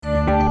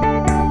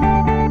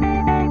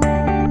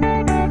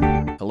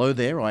Hello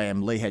there, I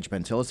am Lee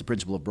Hadj-Pantelis, the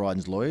Principal of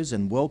Bryden's Lawyers,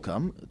 and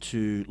welcome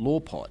to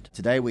LawPod.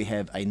 Today we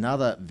have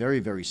another very,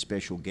 very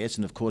special guest,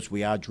 and of course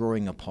we are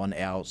drawing upon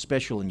our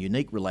special and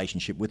unique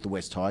relationship with the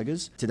West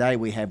Tigers. Today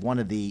we have one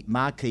of the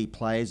marquee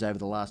players over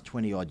the last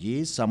 20-odd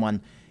years,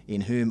 someone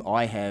in whom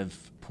I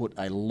have put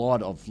a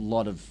lot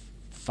of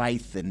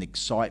faith and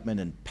excitement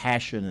and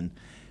passion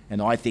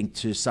and I think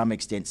to some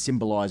extent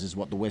symbolises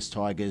what the West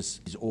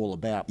Tigers is all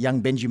about.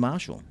 Young Benji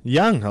Marshall.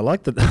 Young, I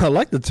like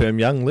the term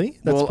young, Lee.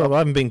 I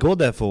haven't been called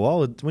that for a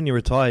while. When you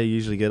retire, you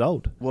usually get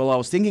old. Well, I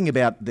was thinking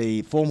about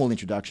the formal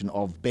introduction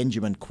of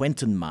Benjamin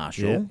Quentin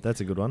Marshall. Yeah, that's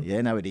a good one.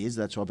 Yeah, no, it is.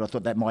 That's right. But I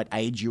thought that might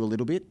age you a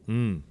little bit.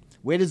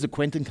 Where does the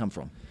Quentin come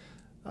from?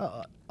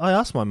 I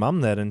asked my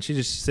mum that, and she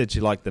just said she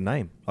liked the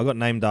name. I got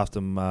named after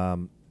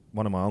one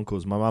of my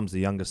uncles. My mum's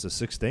the youngest of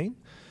 16,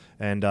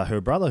 and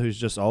her brother, who's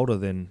just older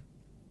than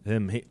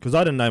him, because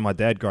I didn't know my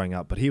dad growing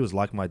up, but he was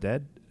like my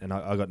dad, and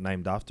I got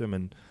named after him,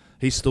 and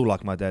he's still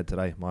like my dad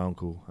today, my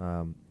uncle.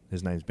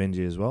 His name's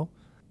Benji as well.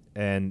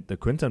 And the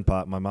Quentin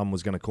part, my mum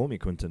was going to call me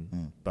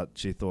Quentin, but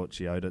she thought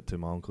she owed it to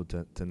my uncle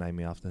to name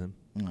me after him.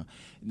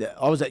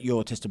 I was at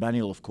your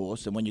testimonial, of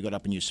course, and when you got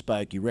up and you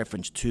spoke, you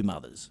referenced two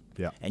mothers.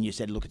 Yeah. And you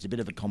said, look, it's a bit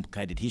of a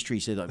complicated history.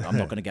 You said, I'm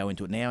not going to go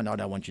into it now, and I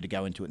don't want you to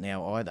go into it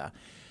now either.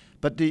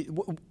 But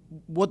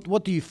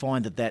what do you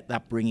find that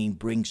upbringing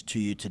brings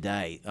to you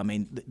today? I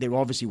mean, there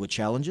obviously were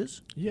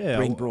challenges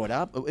being brought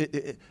up.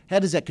 How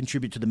does that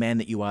contribute to the man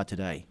that you are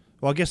today?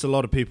 Well, I guess a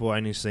lot of people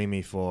only see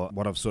me for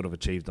what I've sort of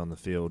achieved on the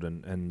field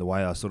and the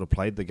way I sort of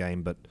played the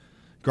game, but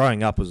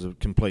growing up was a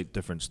complete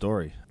different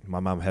story. My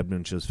mum had me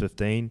when she was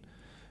 15,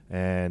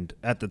 and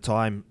at the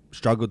time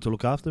struggled to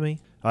look after me.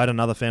 I had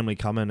another family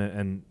come in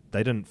and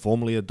they didn't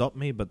formally adopt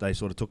me, but they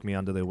sort of took me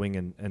under their wing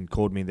and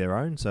called me their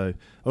own. So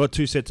I got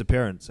two sets of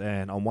parents,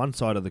 and on one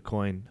side of the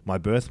coin, my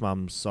birth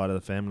mum's side of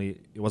the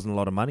family, it wasn't a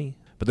lot of money,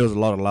 but there was a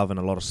lot of love and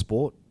a lot of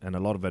sport and a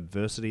lot of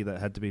adversity that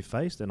had to be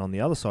faced. And on the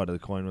other side of the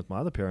coin with my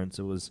other parents,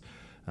 it was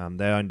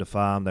they owned a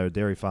farm, they were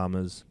dairy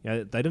farmers. You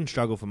know, they didn't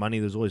struggle for money,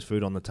 there's always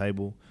food on the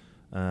table,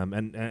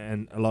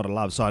 and a lot of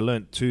love. So I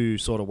learnt two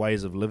sort of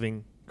ways of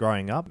living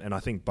growing up, and I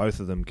think both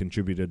of them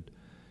contributed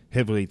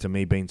heavily to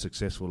me being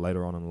successful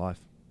later on in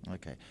life.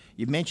 Okay.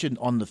 You mentioned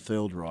on the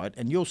field, right,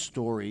 and your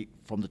story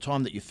from the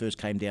time that you first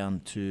came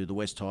down to the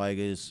West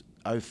Tigers,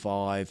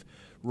 05,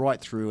 right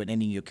through and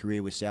ending your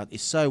career with South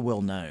is so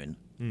well known.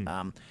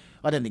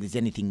 I don't think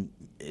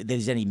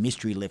there's any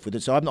mystery left with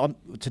it. So I'm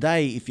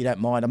today, if you don't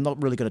mind, I'm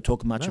not really going to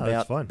talk much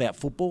about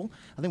football.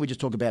 I think we just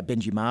talk about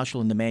Benji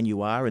Marshall and the man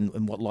you are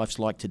and what life's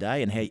like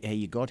today and how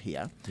you got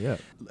here. Yeah.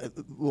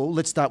 Well,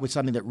 let's start with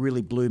something that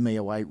really blew me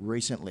away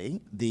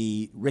recently,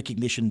 the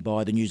recognition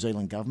by the New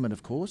Zealand government,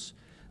 of course,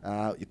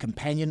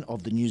 companion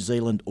of the New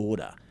Zealand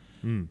Order.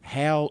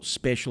 How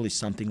special is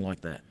something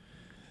like that?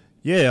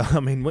 Yeah, I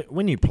mean,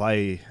 when you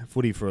play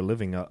footy for a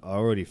living, I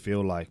already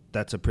feel like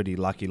that's a pretty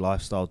lucky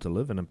lifestyle to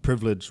live and a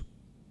privileged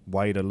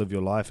way to live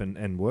your life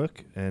and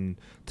work. And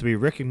to be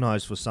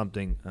recognised for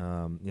something,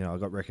 I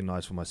got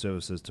recognised for my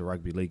services to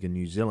rugby league in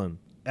New Zealand.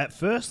 At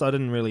first, I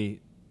didn't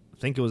really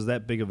think it was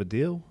that big of a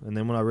deal. And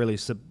then when I really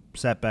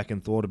sat back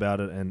and thought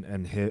about it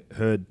and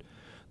heard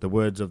the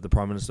words of the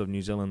Prime Minister of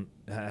New Zealand,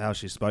 how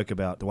she spoke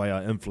about the way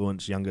I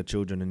influence younger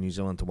children in New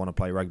Zealand to want to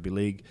play rugby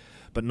league,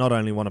 but not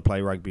only want to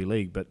play rugby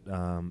league, but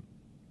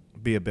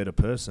be a better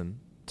person.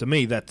 To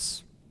me,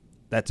 that's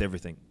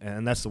everything,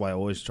 and that's the way I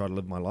always try to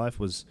live my life,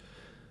 was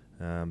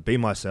be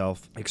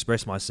myself,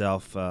 express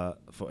myself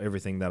for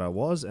everything that I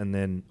was, and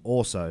then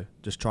also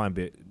just try and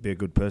be a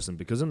good person,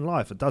 because in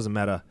life it doesn't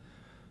matter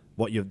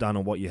what you've done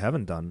or what you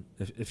haven't done.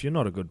 If you're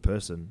not a good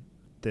person,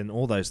 then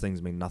all those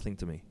things mean nothing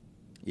to me.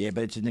 Yeah,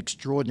 but it's an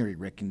extraordinary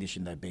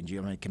recognition, though, Benji.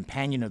 I mean,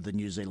 companion of the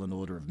New Zealand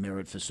Order of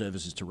Merit for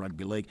services to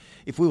rugby league.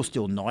 If we were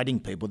still knighting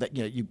people, that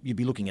you'd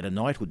be looking at a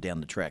knighthood down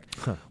the track.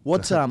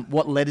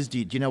 What letters do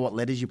you know? What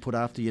letters you put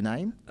after your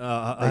name?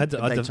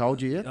 They told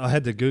you yet? I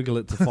had to Google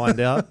it to find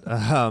out.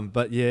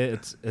 But yeah,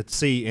 it's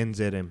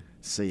CNZM.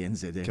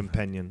 CNZM.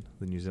 Companion,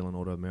 the New Zealand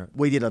Order of Merit.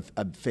 We did a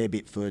fair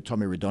bit for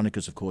Tommy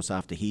Raudonikis, of course,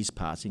 after his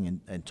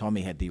passing, and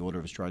Tommy had the Order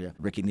of Australia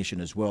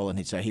recognition as well, and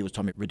he was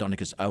Tommy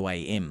Raudonikis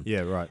OAM.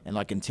 Yeah, right. And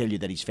I can tell you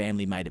that his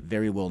family made it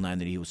very well known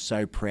that he was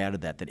so proud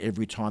of that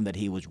every time that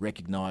he was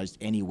recognised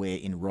anywhere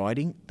in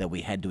writing, that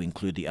we had to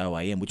include the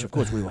OAM, which of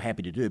course we were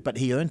happy to do, but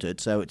he earned it,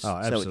 so it's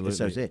absolutely.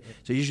 So it's there.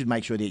 So you should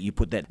make sure that you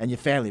put that, and your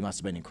family must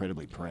have been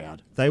incredibly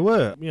proud. They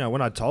were.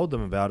 When I told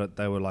them about it,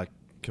 they were like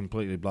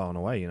completely blown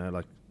away,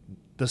 like,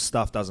 this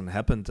stuff doesn't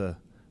happen to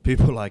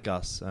people like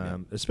us,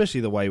 especially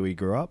the way we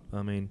grew up.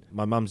 I mean,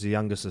 my mum's the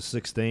youngest of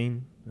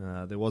 16.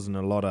 There wasn't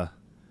a lot of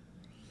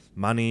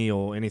money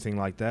or anything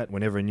like that.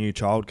 Whenever a new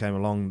child came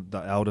along,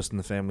 the eldest in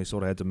the family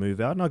sort of had to move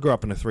out. And I grew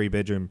up in a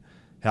 3-bedroom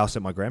house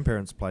at my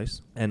grandparents'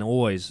 place. And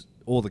always,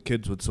 all the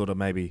kids would sort of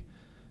maybe,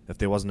 if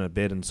there wasn't a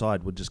bed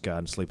inside, would just go out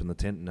and sleep in the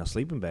tent in our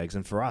sleeping bags.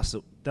 And for us,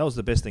 that was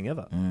the best thing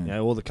ever.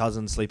 All the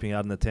cousins sleeping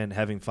out in the tent,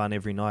 having fun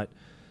every night.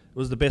 it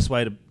was the best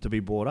way to be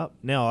brought up.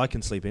 Now I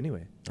can sleep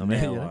anywhere. I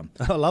mean, Now,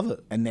 I love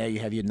it. And now you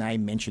have your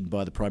name mentioned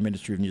by the Prime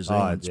Minister of New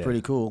Zealand. It's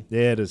pretty cool.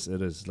 Yeah, it is.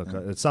 It is. Look,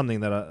 it's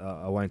something that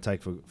I won't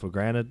take for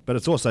granted, but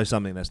it's also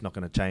something that's not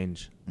going to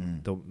change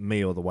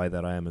me or the way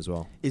that I am as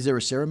well. Is there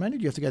a ceremony?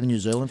 Do you have to go to New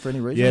Zealand for any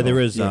reason? Yeah, there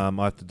is. I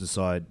have to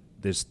decide.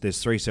 There's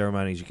 3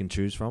 ceremonies you can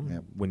choose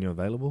from when you're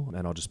available,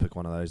 and I'll just pick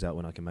one of those out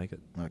when I can make it.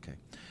 Okay.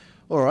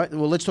 All right.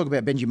 Well, let's talk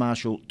about Benji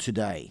Marshall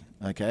today.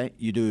 Okay.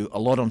 You do a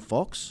lot on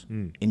Fox.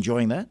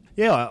 Enjoying that?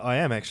 Yeah, I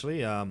am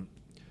actually.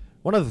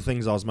 One of the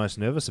things I was most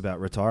nervous about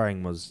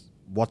retiring was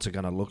what's it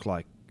going to look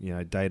like,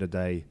 day to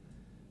day.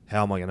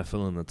 How am I going to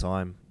fill in the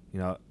time?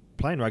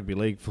 Playing rugby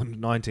league for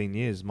 19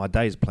 years, my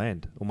day's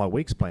planned or my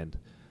week's planned.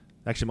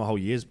 Actually, my whole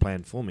year's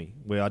planned for me,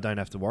 where I don't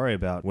have to worry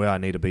about where I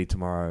need to be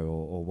tomorrow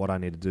or what I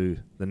need to do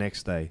the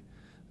next day.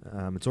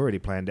 It's already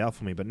planned out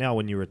for me. But now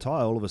when you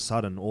retire, all of a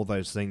sudden, all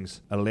those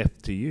things are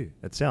left to you.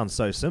 It sounds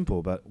so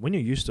simple, but when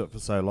you're used to it for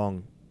so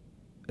long,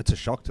 it's a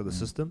shock to the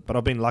system. But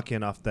I've been lucky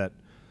enough that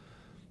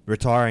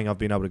retiring, I've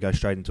been able to go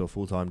straight into a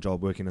full-time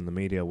job working in the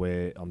media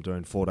where I'm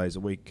doing 4 days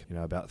a week,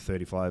 about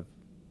 35,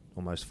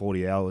 almost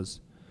 40 hours.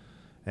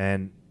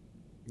 And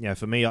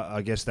for me,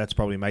 I guess that's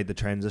probably made the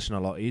transition a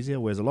lot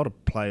easier, whereas a lot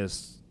of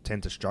players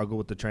tend to struggle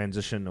with the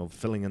transition of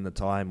filling in the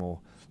time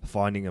or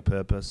finding a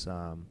purpose.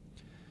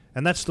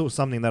 And that's still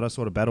something that I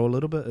sort of battle a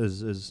little bit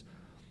is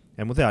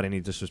and without any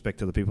disrespect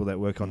to the people that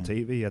work on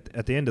TV,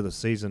 at the end of the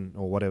season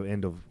or whatever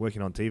end of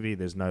working on TV,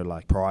 there's no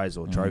like prize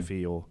or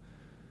trophy or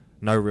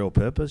no real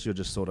purpose. You're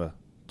just sort of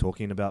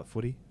talking about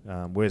footy.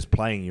 Whereas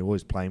playing, you're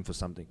always playing for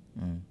something.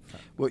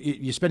 Well,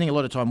 you're spending a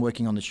lot of time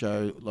working on the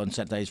show on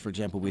Saturdays, for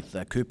example, with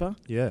Cooper.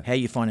 Yeah. How are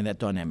you finding that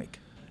dynamic?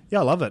 Yeah,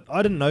 I love it.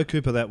 I didn't know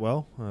Cooper that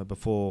well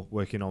before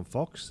working on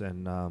Fox,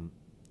 and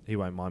he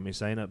won't mind me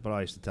saying it, but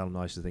I used to tell him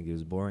I used to think he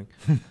was boring.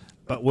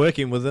 But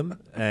working with him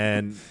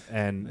and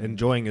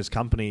enjoying his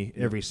company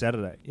every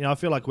Saturday, I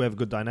feel like we have a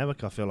good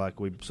dynamic. I feel like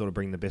we sort of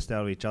bring the best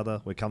out of each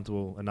other. We're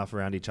comfortable enough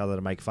around each other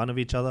to make fun of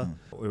each other,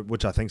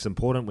 which I think is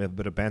important. We have a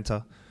bit of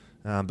banter.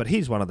 But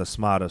he's one of the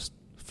smartest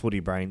footy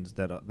brains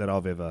that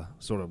I've ever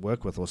sort of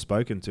worked with or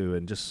spoken to,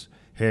 and just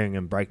hearing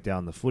him break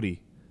down the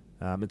footy,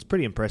 it's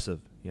pretty impressive,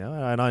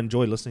 and I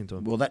enjoy listening to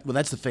him. Well,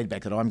 that's the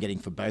feedback that I'm getting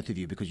for both of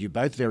you, because you're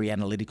both very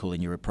analytical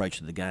in your approach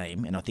to the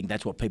game, and I think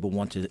that's what people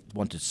want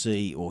to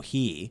see or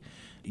hear,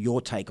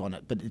 your take on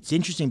it. But it's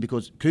interesting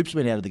because Coop's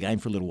been out of the game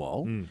for a little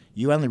while.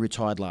 You only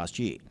retired last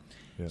year.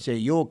 Yeah. So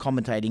you're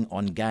commentating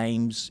on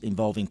games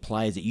involving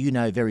players that you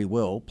know very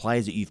well,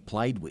 players that you've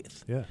played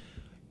with. Yeah.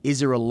 Is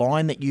there a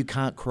line that you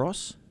can't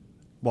cross?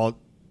 Well,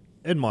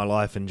 in my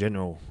life in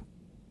general,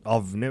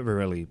 I've never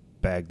really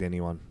bagged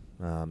anyone.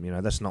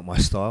 That's not my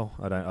style.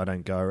 I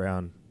don't go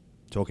around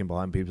talking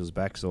behind people's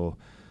backs, or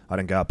I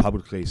don't go out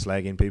publicly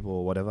slagging people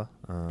or whatever.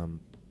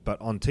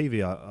 But on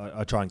TV,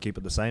 I try and keep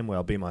it the same, where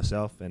I'll be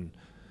myself, and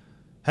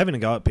having to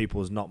go at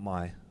people is not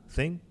my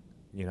thing.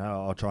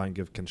 I'll try and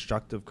give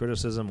constructive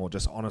criticism or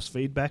just honest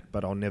feedback,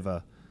 but I'll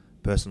never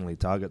personally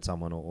target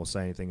someone or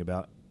say anything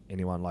about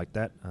anyone like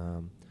that.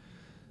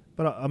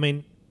 But I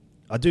mean,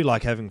 I do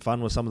like having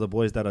fun with some of the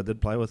boys that I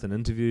did play with in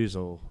interviews,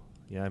 or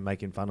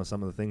making fun of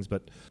some of the things.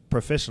 But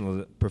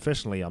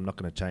professionally, I'm not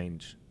going to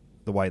change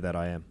the way that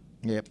I am.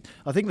 Yeah,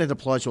 I think that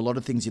applies to a lot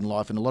of things in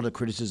life, and a lot of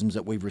criticisms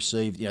that we've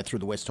received, through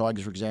the West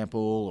Tigers, for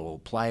example, or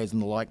players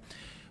and the like,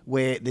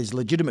 where there's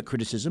legitimate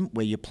criticism,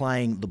 where you're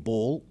playing the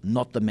ball,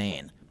 not the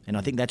man. And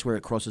I think that's where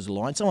it crosses the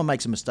line. Someone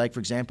makes a mistake,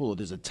 for example, or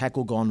there's a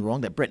tackle gone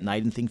wrong, that Brett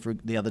Naden thing for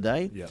the other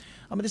day. Yeah.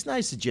 I mean, there's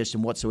no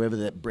suggestion whatsoever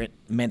that Brett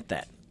meant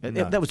that. No.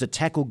 That was a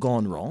tackle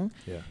gone wrong.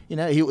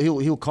 Yeah.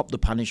 He'll cop the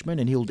punishment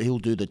and he'll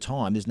do the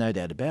time. There's no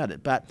doubt about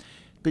it. But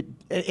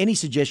any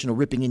suggestion of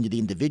ripping into the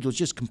individual is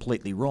just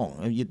completely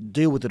wrong. You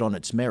deal with it on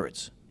its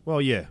merits.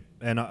 Well, yeah,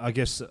 and I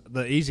guess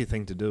the easy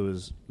thing to do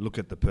is look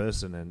at the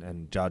person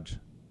and judge,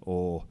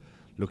 or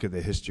look at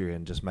their history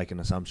and just make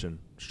an assumption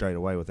straight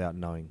away without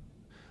knowing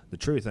the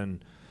truth.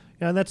 And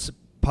that's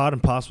part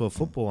and parcel of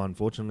football.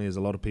 Unfortunately, there's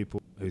a lot of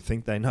people who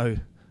think they know,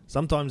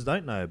 sometimes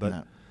don't know, but.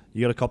 No.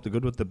 You got to cop the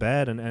good with the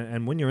bad,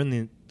 and when you're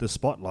in the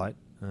spotlight,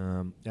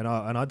 and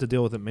I had to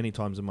deal with it many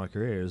times in my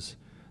career, is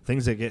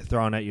things that get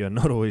thrown at you are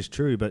not always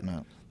true, but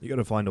you got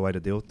to find a way to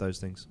deal with those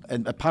things.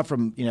 And apart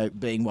from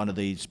being one of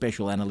the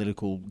special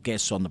analytical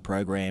guests on the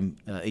program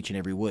each and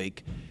every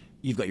week,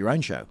 you've got your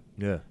own show.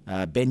 Yeah,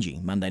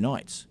 Benji, Monday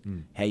nights.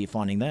 How are you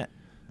finding that?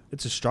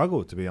 It's a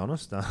struggle, to be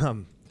honest.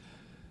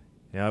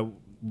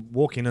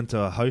 Walking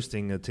into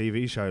hosting a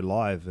TV show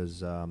live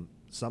is.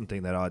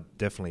 Something that I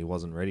definitely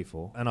wasn't ready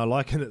for. And I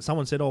like it.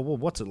 Someone said, well,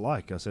 what's it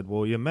like? I said,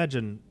 well, you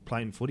imagine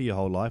playing footy your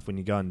whole life. When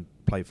you go and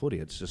play footy,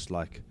 it's just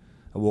like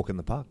a walk in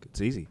the park.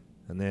 It's easy.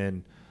 And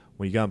then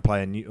when you go and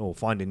play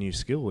find a new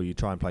skill, or you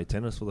try and play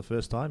tennis for the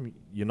first time,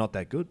 you're not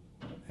that good.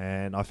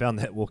 And I found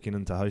that walking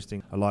into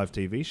hosting a live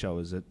TV show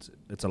is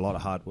it's a lot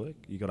of hard work.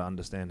 You got to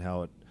understand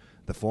how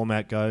the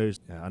format goes,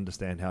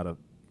 understand how to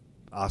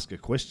ask a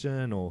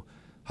question or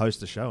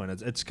host a show,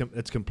 and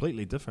it's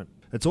completely different.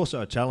 It's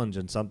also a challenge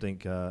and something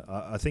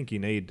I think you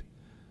need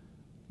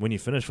when you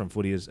finish from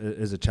footy is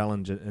a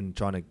challenge in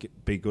trying to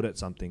be good at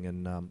something.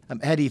 And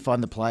How do you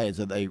find the players?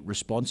 Are they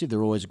responsive?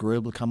 They're always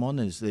agreeable to come on?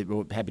 Is they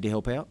happy to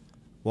help out?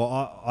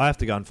 well, I have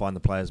to go and find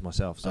the players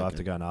myself, so I have Okay.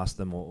 to go and ask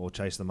them or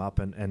chase them up,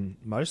 and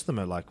most of them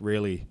are like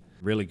really,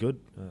 really good.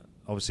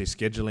 Obviously,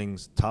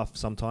 scheduling's tough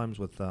sometimes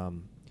with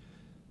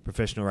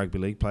professional rugby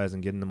league players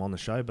and getting them on the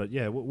show, but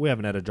yeah, we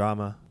haven't had a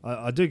drama.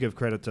 I do give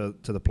credit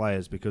to the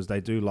players because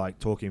they do like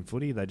talking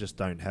footy. They just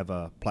don't have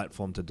a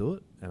platform to do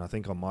it, and I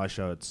think on my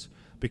show it's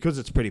because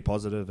it's pretty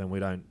positive and we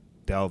don't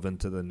delve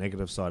into the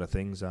negative side of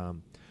things.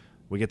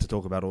 We get to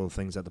talk about all the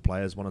things that the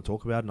players want to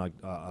talk about, and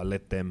I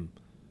let them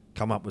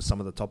come up with some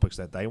of the topics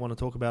that they want to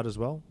talk about as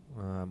well,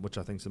 which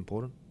I think is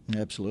important.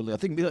 Absolutely. I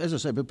think, as I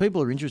say, but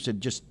people are interested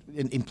just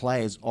in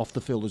players off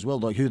the field as well,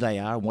 like who they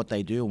are and what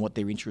they do and what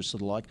their interests are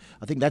like.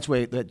 I think that's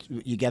where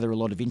you gather a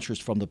lot of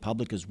interest from the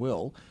public as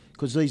well,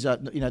 because these are,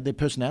 their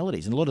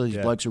personalities. And a lot of these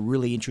blokes are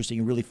really interesting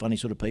and really funny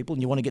sort of people,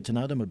 and you want to get to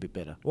know them a bit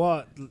better.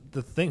 Well,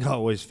 the thing I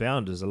always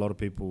found is a lot of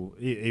people,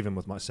 even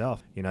with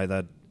myself,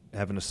 they'd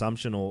have an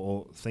assumption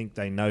or think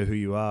they know who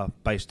you are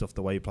based off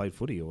the way you played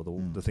footy or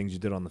the things you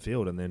did on the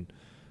field, and then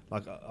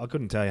like, I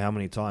couldn't tell you how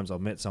many times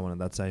I've met someone and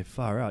they'd say,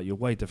 far out, you're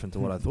way different to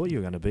what I thought you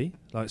were going to be.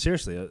 Like,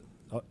 seriously,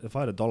 if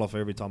I had $1 for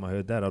every time I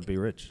heard that, I'd be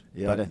rich.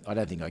 Yeah, But I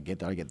don't think I get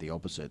that. I get the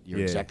opposite. You're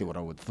Yeah. exactly what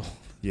I would have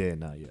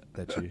thought.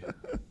 that's you.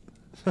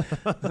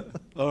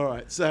 All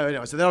right. So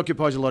anyway, that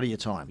occupies a lot of your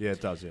time. Yeah,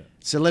 it does, yeah.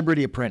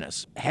 Celebrity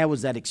Apprentice. How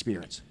was that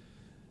experience?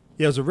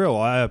 Yeah, it was a real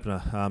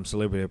eye-opener,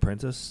 Celebrity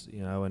Apprentice,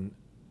 and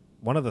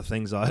one of the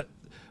things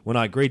when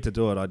I agreed to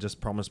do it, I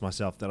just promised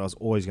myself that I was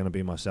always going to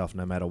be myself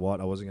no matter what.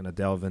 I wasn't going to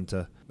delve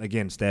into,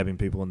 again, stabbing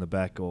people in the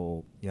back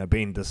or,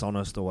 being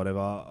dishonest or whatever.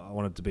 I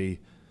wanted to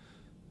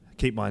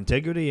keep my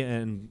integrity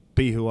and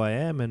be who I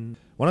am. And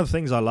one of the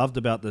things I loved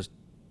about this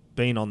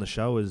being on the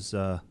show is,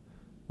 the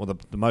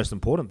most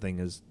important thing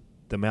is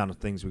the amount of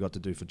things we got to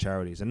do for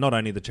charities. And not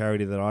only the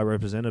charity that I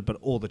represented, but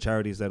all the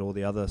charities that all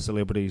the other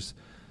celebrities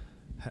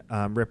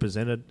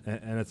represented.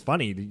 And it's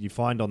funny, you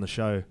find on the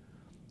show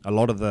a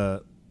lot of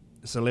the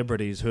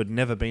celebrities who had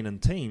never been in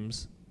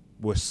teams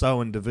were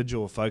so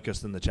individual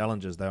focused in the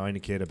challenges. They only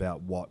cared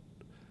about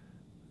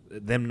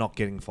them not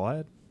getting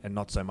fired and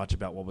not so much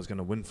about what was going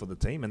to win for the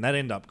team. And that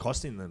ended up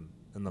costing them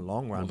in the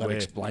long run. Well, that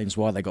explains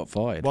why they got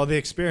fired. Well, the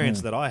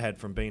experience that I had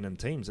from being in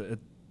teams, it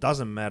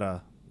doesn't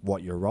matter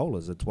what your role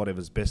is. It's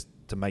whatever's best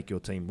to make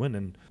your team win.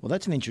 And well,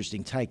 that's an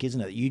interesting take,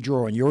 isn't it? You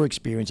draw on your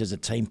experience as a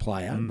team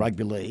player,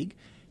 rugby league,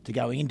 to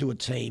going into a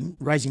team,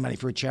 raising money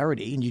for a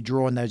charity, and you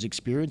draw on those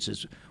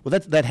experiences. Well,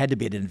 that had to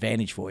be an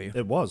advantage for you.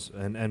 it was.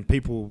 And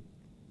people,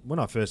 when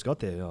I first got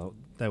there,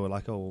 they were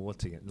like, oh, well,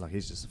 what's he, like,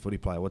 he's just a footy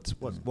player.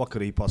 What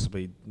could he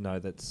possibly know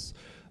that's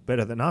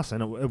better than us?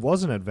 And it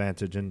was an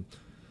advantage. And,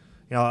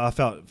 I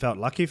felt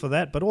lucky for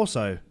that. But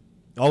also,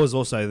 I was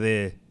also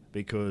there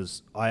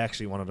because I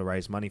actually wanted to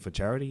raise money for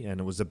charity,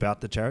 and it was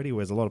about the charity,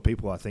 whereas a lot of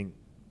people, I think,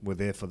 were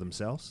there for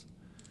themselves.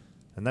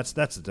 And that's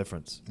the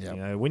difference.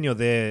 Yep. When you're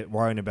there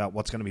worrying about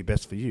what's going to be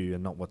best for you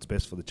and not what's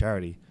best for the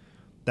charity,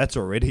 that's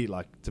already,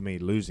 like, to me,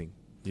 losing.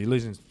 You're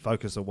losing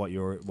focus of what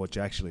you're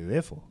actually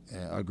there for.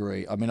 Yeah, I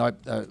agree. I mean,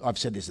 I've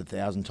said this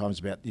 1,000 times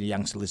about the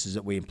young solicitors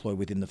that we employ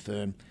within the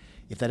firm.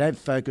 If they don't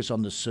focus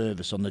on the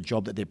service, on the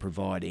job that they're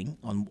providing,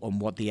 on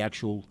what the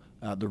actual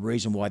the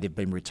reason why they've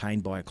been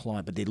retained by a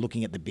client, but they're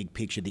looking at the big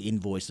picture, the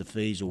invoice, the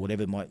fees, or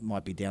whatever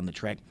might be down the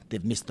track,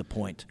 they've missed the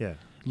point. Yeah.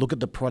 Look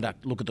at the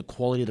product. Look at the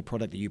quality of the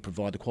product that you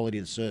provide, the quality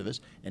of the service,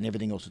 and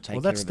everything else will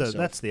take care of itself.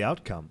 That's the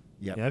outcome.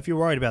 Yep. If you're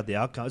worried about the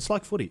outcome, it's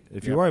like footy.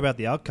 If you worry about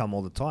the outcome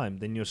all the time,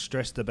 then you're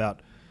stressed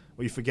about,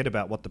 or you forget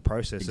about what the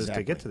process is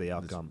to get to the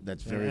outcome.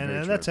 That's very, and very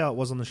and true. that's how it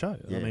was on the show.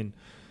 Yeah. I mean,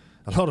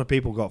 a lot of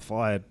people got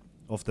fired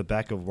off the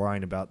back of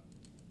worrying about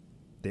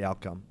the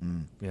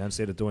outcome,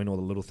 instead of doing all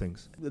the little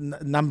things.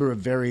 A number of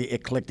very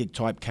eclectic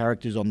type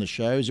characters on the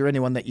show. Is there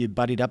anyone that you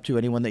buddied up to?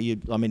 Anyone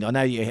that I mean, I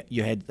know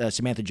you had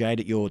Samantha Jade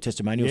at your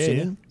testimonial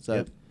singing. Yeah. So.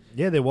 Yep.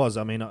 Yeah, there was.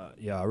 I mean,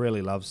 I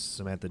really love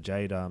Samantha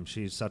Jade.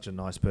 She's such a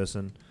nice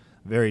person,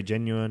 very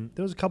genuine.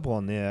 There was a couple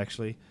on there,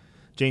 actually.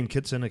 Jean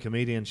Kitson, a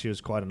comedian, she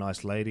was quite a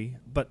nice lady.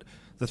 But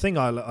the thing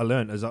I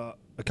learned is a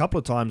couple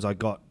of times I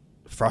got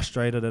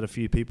frustrated at a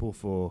few people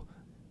for,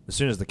 as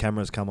soon as the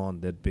cameras come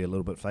on, they'd be a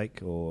little bit fake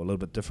or a little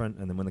bit different.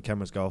 And then when the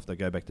cameras go off, they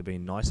go back to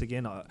being nice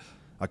again.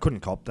 I couldn't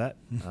cop that.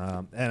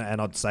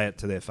 And I'd say it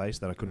to their face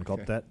that I couldn't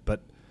cop that.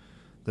 But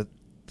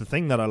the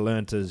thing that I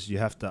learned is you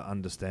have to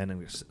understand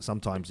and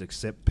sometimes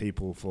accept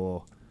people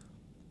for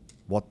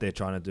what they're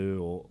trying to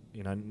do. Or,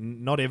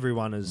 not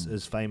everyone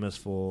is famous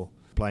for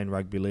playing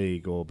rugby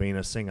league or being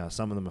a singer.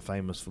 Some of them are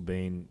famous for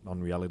being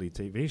on reality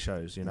TV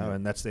shows,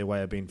 and that's their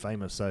way of being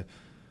famous. So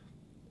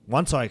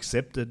once I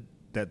accepted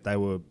that they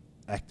were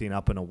acting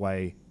up in a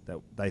way that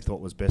they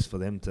thought was best for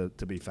them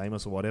to be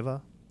famous or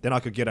whatever, then I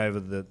could get over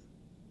the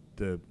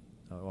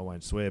I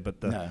won't swear,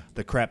 but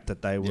the crap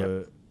that they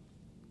were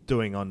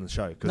doing on the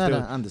show. I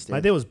understand.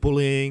 Mate, there was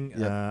bullying.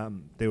 Yep.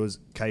 There was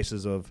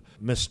cases of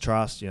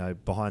mistrust,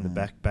 behind the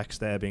back,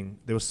 backstabbing.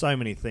 There were so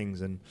many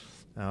things, and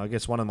I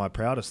guess one of my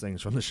proudest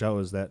things from the show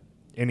is that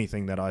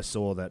anything that I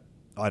saw that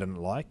I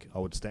didn't like, I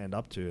would stand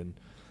up to. And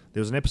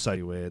there was an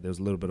episode where there was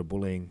a little bit of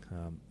bullying.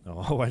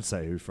 I won't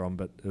say who from,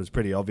 but it was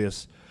pretty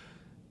obvious.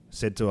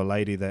 Said to a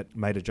lady that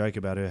made a joke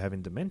about her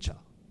having dementia.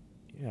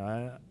 You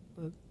know,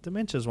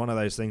 dementia is one of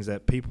those things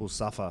that people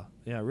suffer.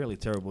 You know, really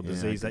terrible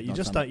disease that you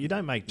just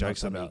don't make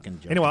jokes about.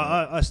 Anyway,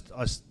 I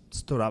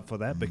stood up for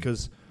that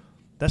because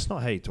that's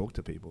not how you talk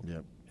to people.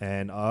 Yep.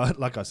 And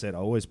like I said, I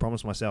always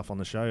promised myself on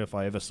the show if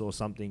I ever saw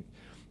something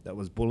that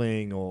was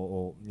bullying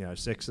or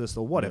sexist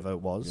or whatever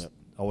it was,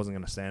 I wasn't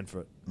going to stand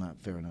for it. No,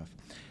 fair enough.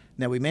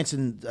 Now, we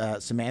mentioned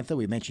Samantha.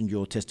 We mentioned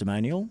your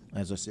testimonial.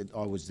 As I said,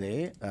 I was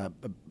there.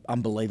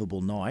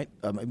 Unbelievable night.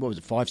 What was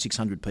it,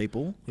 500-600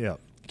 people? Yeah.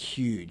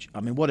 Huge.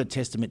 I mean, what a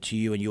testament to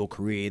you and your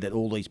career that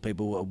all these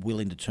people were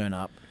willing to turn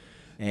up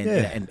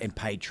and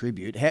pay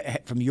tribute.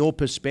 From your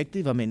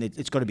perspective, I mean,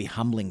 it's got to be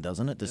humbling,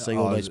 doesn't it, to see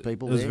all those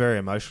people there? It was there? very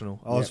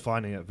emotional. I was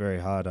finding it very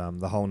hard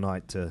the whole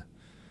night to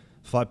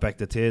fight back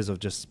the tears of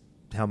just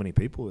how many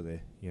people were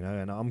there,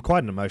 and I'm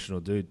quite an emotional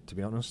dude, to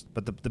be honest.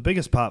 But the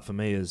biggest part for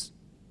me is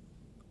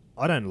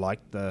I don't like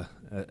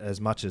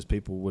as much as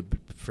people would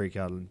freak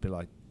out and be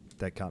like,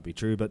 that can't be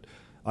true, but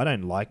I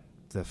don't like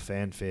the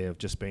fanfare of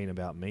just being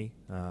about me.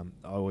 I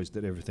always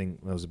did everything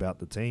that was about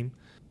the team,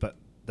 but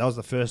that was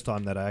the first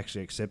time that I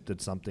actually accepted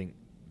something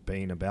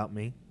being about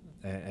me,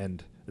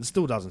 and it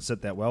still doesn't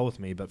sit that well with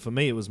me, but for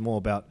me it was more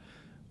about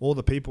all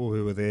the people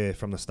who were there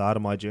from the start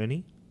of my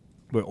journey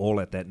were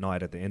all at that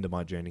night at the end of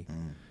my journey.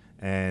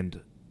 And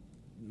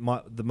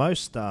the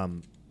most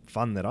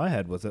fun that I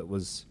had with it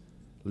was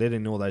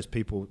letting all those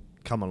people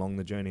come along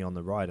the journey on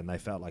the ride, and they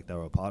felt like they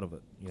were a part of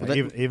it.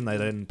 Even though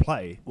they didn't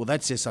play. Well,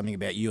 that says something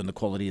about you and the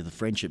quality of the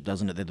friendship,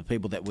 doesn't it? That the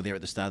people that were there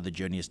at the start of the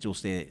journey are still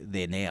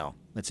there now.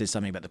 That says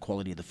something about the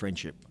quality of the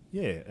friendship.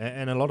 Yeah,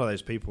 and a lot of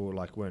those people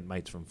weren't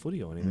mates from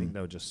footy or anything. They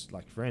were just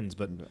like friends.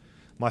 But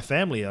my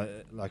family,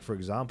 for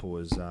example,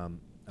 was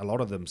a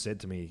lot of them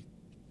said to me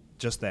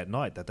just that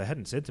night that they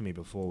hadn't said to me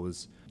before,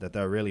 was that they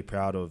were really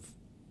proud of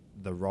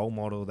the role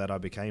model that I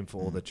became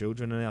for all the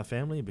children in our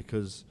family,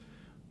 because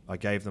I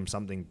gave them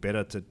something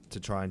better to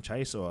try and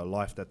chase, or a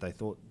life that they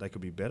thought they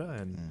could be better.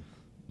 And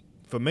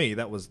for me,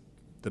 that was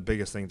the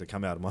biggest thing to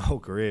come out of my whole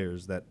career,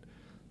 is that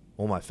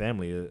all my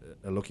family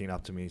are looking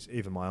up to me,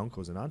 even my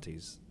uncles and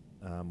aunties,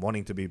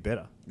 wanting to be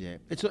better. Yeah,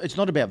 it's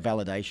not about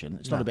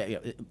validation. It's not about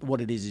what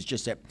it is. It's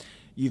just that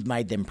you've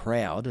made them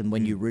proud, and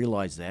when you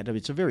realise that,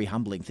 it's a very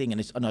humbling thing.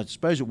 And I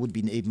suppose it would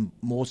be even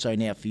more so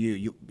now for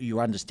you.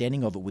 Your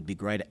understanding of it would be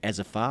greater as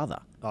a father.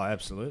 Oh,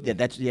 absolutely.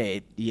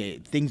 Yeah,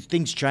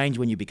 Things change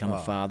when you become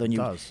a father, and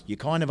you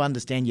kind of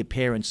understand your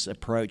parents'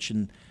 approach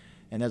and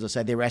as I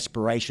say, their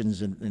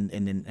aspirations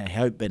and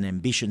hope and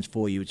ambitions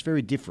for you. It's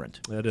very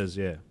different. It is,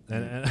 yeah.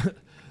 And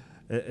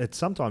it's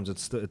sometimes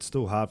it's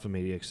still hard for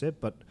me to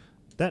accept, but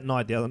that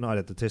night, the other night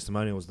at the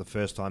testimonial, was the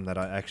first time that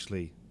I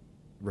actually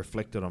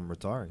reflected on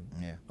retiring.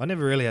 Yeah. I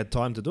never really had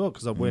time to do it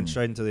because I went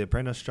straight into The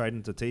Apprentice, straight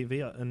into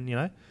TV,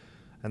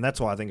 and that's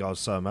why I think I was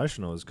so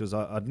emotional, is because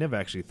I'd never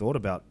actually thought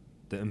about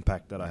the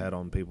impact that I had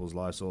on people's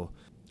lives. Or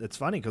it's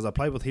funny because I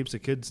played with heaps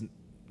of kids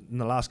in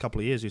the last couple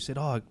of years who said,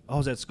 "Oh, I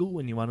was at school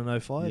when you won in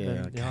 05,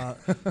 and I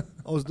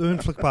was doing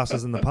flick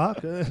passes in the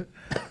park."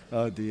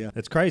 Oh dear,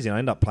 it's crazy. I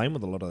end up playing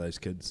with a lot of those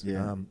kids.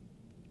 Yeah.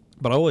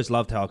 But I always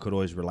loved how I could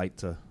always relate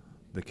to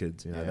the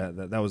kids.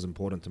 That was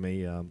important to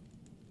me.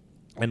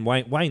 And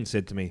Wayne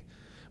said to me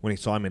when he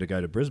signed me to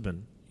go to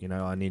Brisbane,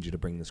 I need you to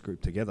bring this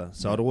group together.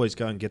 So I'd always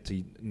go and get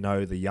to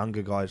know the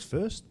younger guys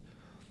first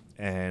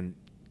and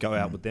go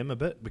out with them a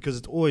bit, because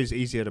it's always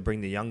easier to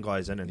bring the young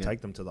guys in and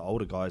take them to the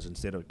older guys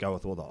instead of go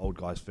with all the old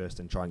guys first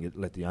and try and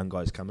let the young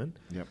guys come in.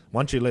 Yep.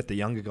 Once you let the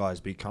younger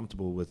guys be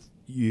comfortable with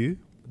you,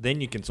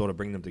 then you can sort of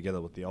bring them together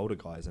with the older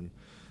guys. And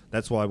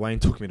that's why Wayne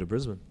took me to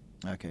Brisbane.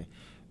 Okay.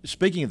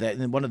 Speaking of that,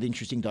 and one of the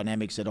interesting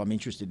dynamics that I'm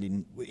interested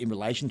in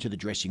relation to the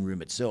dressing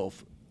room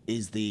itself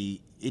is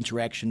the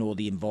interaction or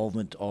the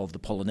involvement of the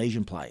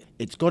Polynesian player.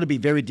 It's got to be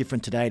very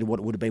different today to what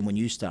it would have been when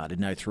you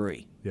started in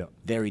 03. Yeah.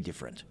 Very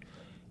different.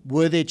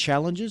 Were there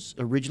challenges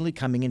originally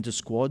coming into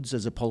squads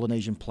as a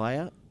Polynesian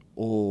player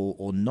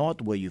or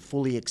not? Were you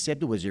fully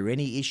accepted? Was there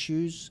any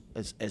issues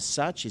as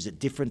such? Is it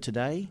different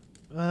today?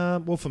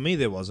 Well, for me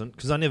there wasn't,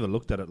 because I never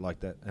looked at it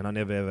like that, and I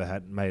never ever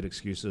had made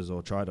excuses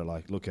or tried to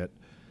look at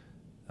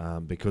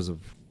because of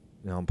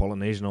I'm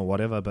Polynesian or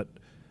whatever. But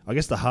I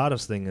guess the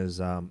hardest thing is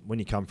when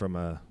you come from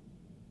a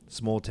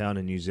small town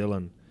in New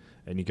Zealand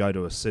and you go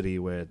to a city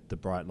where the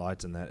bright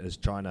lights and that is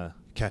trying to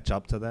catch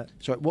up to that.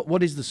 So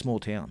what is the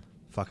small town?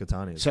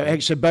 Whakatane. So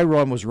actually, Bo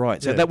Ryan was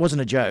right. So that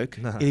wasn't a joke.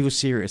 No. He was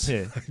serious.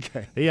 Yeah.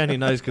 Okay. He only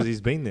knows because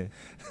he's been there.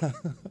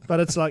 But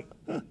it's like,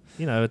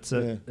 it's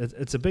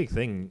a big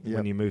thing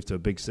when you move to a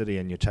big city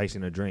and you're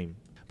chasing a dream.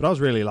 But I was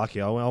really lucky.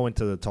 I went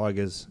to the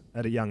Tigers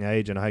at a young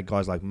age, and I had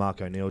guys like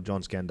Mark O'Neill,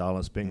 John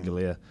Scandalis, Ben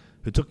Galea,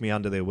 who took me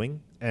under their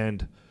wing.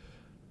 And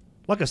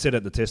like I said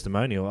at the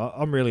testimonial,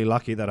 I'm really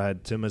lucky that I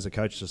had Tim as a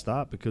coach to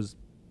start, because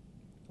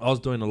I was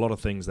doing a lot of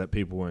things that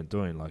people weren't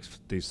doing, like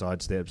these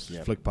side steps,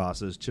 flick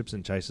passes, chips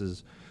and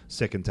chases,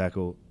 second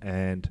tackle.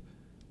 And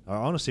I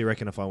honestly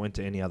reckon if I went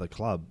to any other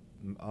club,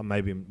 I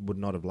maybe would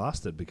not have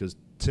lasted, because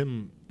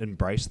Tim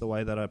embraced the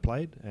way that I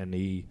played, and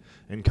he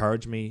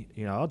encouraged me.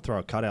 You know, I'd throw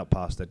a cutout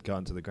pass that'd go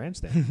into the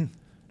grandstand,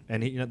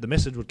 and the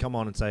message would come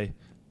on and say,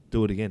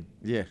 "Do it again."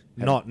 Yeah.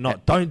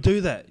 Don't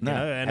do that. No, You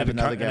know, and have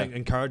another go. and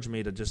encourage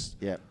me to just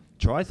Yeah.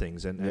 try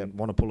things and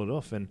want to pull it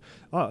off. And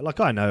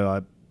I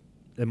know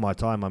in my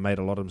time I made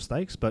a lot of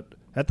mistakes, but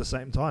at the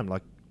same time,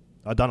 like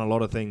I've done a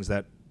lot of things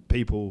that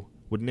people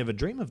would never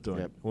dream of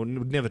doing or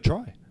would never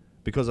try,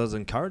 because I was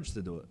encouraged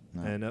to do it.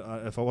 No. And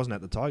if I wasn't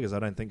at the Tigers, I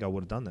don't think I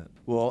would have done that.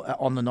 Well,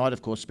 on the night,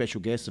 of course,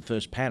 special guest, the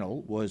first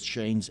panel was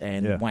Sheens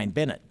and Wayne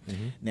Bennett.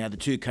 Mm-hmm. Now, the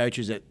two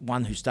coaches,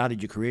 one who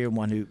started your career and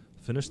one who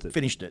finished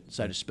it,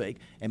 so to speak.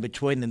 And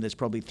between them, there's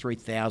probably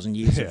 3,000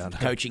 years of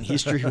coaching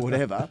history or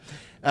whatever.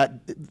 Are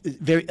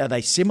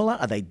they similar?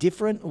 Are they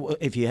different?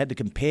 If you had to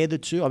compare the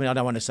two, I mean, I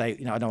don't want to say,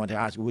 I don't want to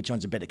ask which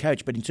one's a better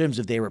coach, but in terms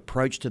of their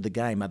approach to the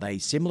game, are they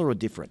similar or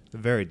different?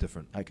 Very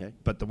different. Okay.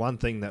 But the one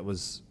thing that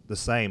was the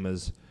same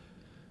is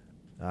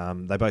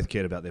they both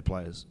cared about their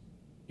players,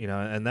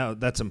 and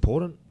that's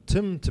important.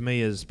 Tim, to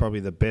me, is probably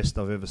the best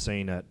I've ever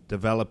seen at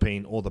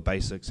developing all the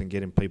basics and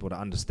getting people to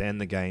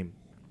understand the game,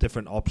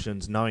 different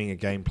options, knowing a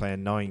game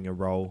plan, knowing a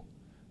role.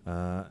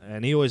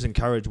 And he always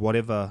encouraged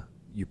whatever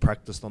you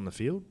practiced on the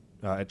field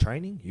at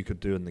training, you could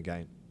do in the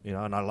game.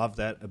 And I love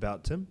that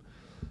about Tim.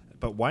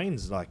 But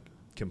Wayne's like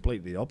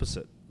completely the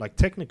opposite. Like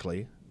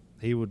technically,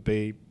 he would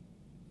be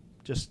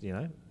just,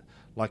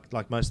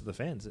 like most of the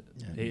fans.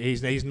 Yeah.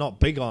 He's not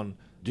big on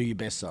do your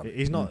best, son.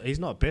 He's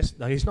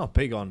not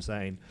big on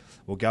saying,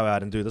 "Well, go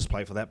out and do this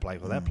play for that play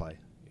for that play."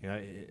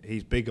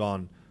 He's big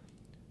on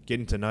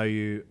getting to know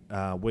you,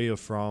 where you're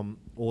from,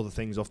 all the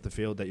things off the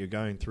field that you're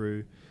going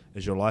through.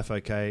 Is your life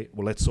okay?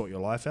 Well, let's sort your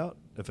life out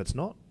if it's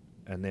not.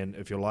 And then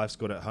if your life's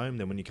good at home,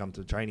 then when you come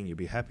to training, you'll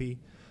be happy.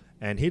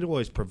 And he'd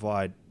always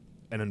provide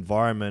an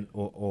environment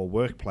or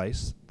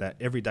workplace that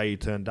every day you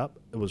turned up,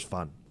 it was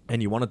fun.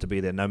 And you wanted to be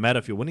there. No matter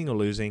if you're winning or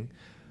losing,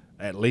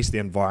 at least the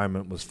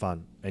environment was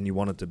fun. And you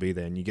wanted to be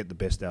there and you get the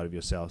best out of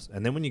yourselves.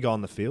 And then when you go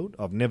on the field,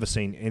 I've never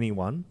seen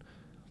anyone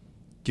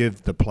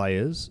give the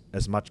players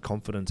as much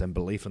confidence and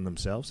belief in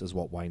themselves as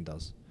what Wayne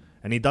does.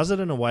 And he does it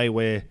in a way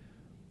where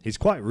he's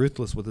quite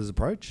ruthless with his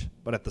approach,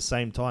 but at the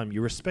same time,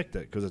 you respect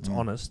it because it's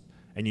honest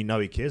and you know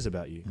he cares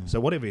about you. So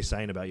whatever he's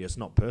saying about you, it's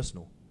not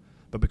personal.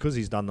 But because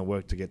he's done the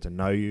work to get to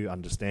know you,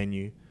 understand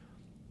you,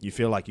 you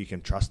feel like you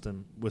can trust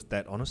him with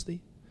that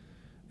honesty.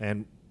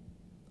 And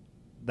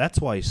that's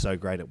why he's so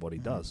great at what he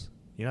does.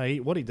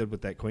 What he did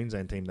with that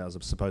Queensland team that was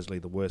supposedly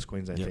the worst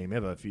Queensland team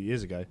ever a few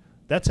years ago,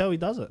 that's how he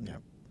does it.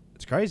 Yep.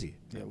 It's crazy.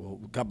 Yeah, well,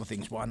 a couple of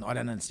things. One, I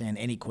don't understand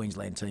any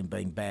Queensland team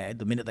being bad.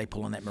 The minute they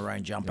pull on that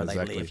maroon jumper,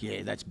 they leave.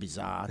 Yeah, that's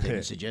bizarre. They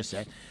would suggest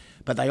that.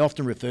 But they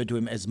often refer to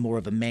him as more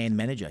of a man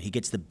manager. He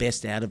gets the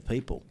best out of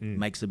people,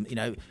 makes them,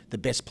 the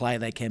best player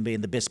they can be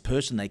and the best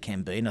person they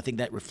can be. And I think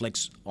that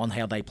reflects on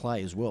how they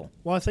play as well.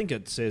 Well, I think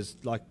it says,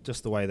 like,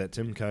 just the way that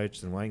Tim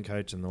coached and Wayne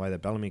coached and the way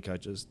that Bellamy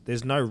coaches,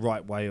 there's no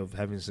right way of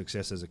having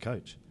success as a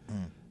coach.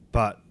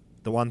 But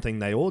the one thing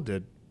they all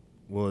did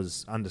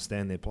was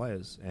understand their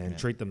players and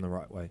treat them the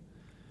right way.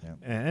 Yeah.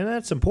 And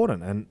that's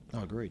important. And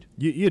agreed.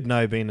 You'd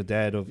know, being a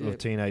dad of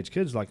teenage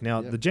kids, like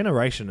now, the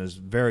generation is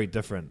very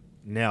different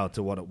now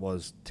to what it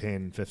was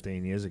 10,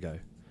 15 years ago.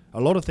 A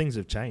lot of things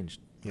have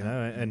changed,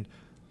 and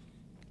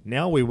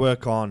now we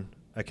work on,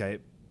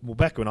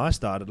 back when I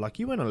started, like,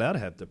 you weren't allowed to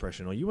have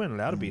depression or you weren't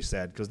allowed to be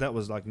sad because that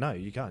was like, no,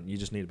 you can't. You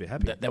just need to be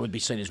happy. That would be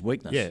seen as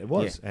weakness. Yeah, it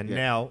was.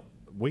 Now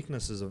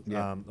weakness is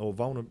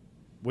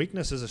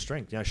weakness is a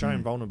strength.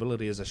 Showing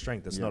vulnerability is a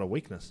strength. It's not a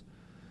weakness.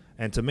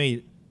 And to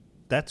me,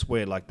 that's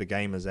where like the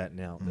game is at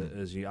now.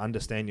 Is you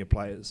understand your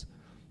players,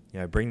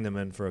 bring them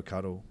in for a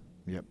cuddle,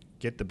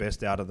 get the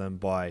best out of them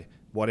by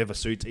whatever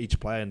suits each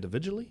player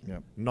individually,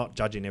 not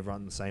judging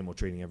everyone the same or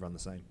treating everyone the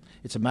same.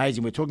 It's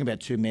amazing. We're talking about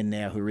two men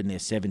now who are in their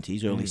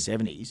 70s, early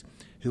 70s,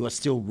 who are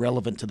still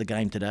relevant to the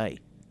game today.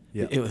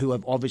 Who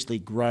have obviously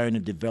grown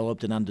and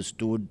developed and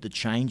understood the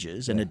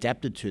changes and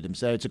adapted to them.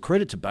 So it's a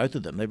credit to both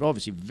of them. They're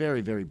obviously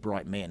very, very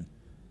bright men.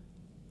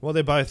 Well,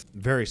 they're both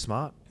very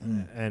smart,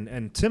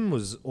 and Tim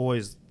was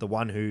always the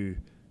one who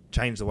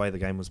changed the way the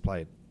game was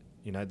played.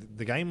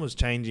 The game was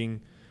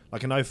changing.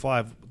 Like in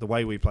 05, the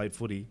way we played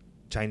footy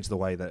changed the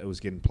way that it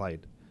was getting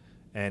played.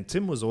 And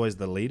Tim was always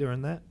the leader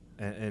in that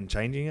and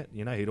changing it.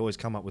 He'd always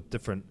come up with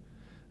different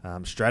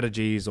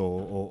strategies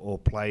or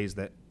plays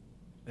that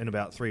in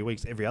about 3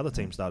 weeks every other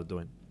team started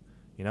doing.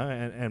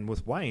 And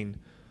with Wayne,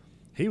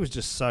 he was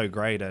just so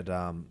great at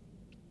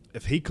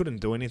if he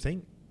couldn't do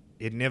anything,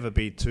 he'd never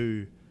be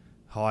too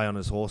high on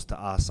his horse to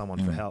ask someone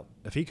for help.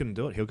 If he couldn't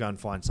do it, he'll go and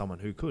find someone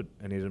who could,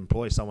 and he'd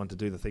employ someone to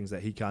do the things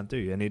that he can't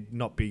do, and he'd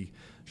not be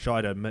shy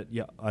to admit,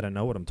 I don't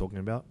know what I'm talking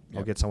about.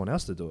 I'll get someone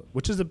else to do it,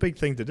 which is a big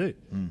thing to do.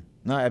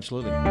 No,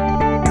 absolutely.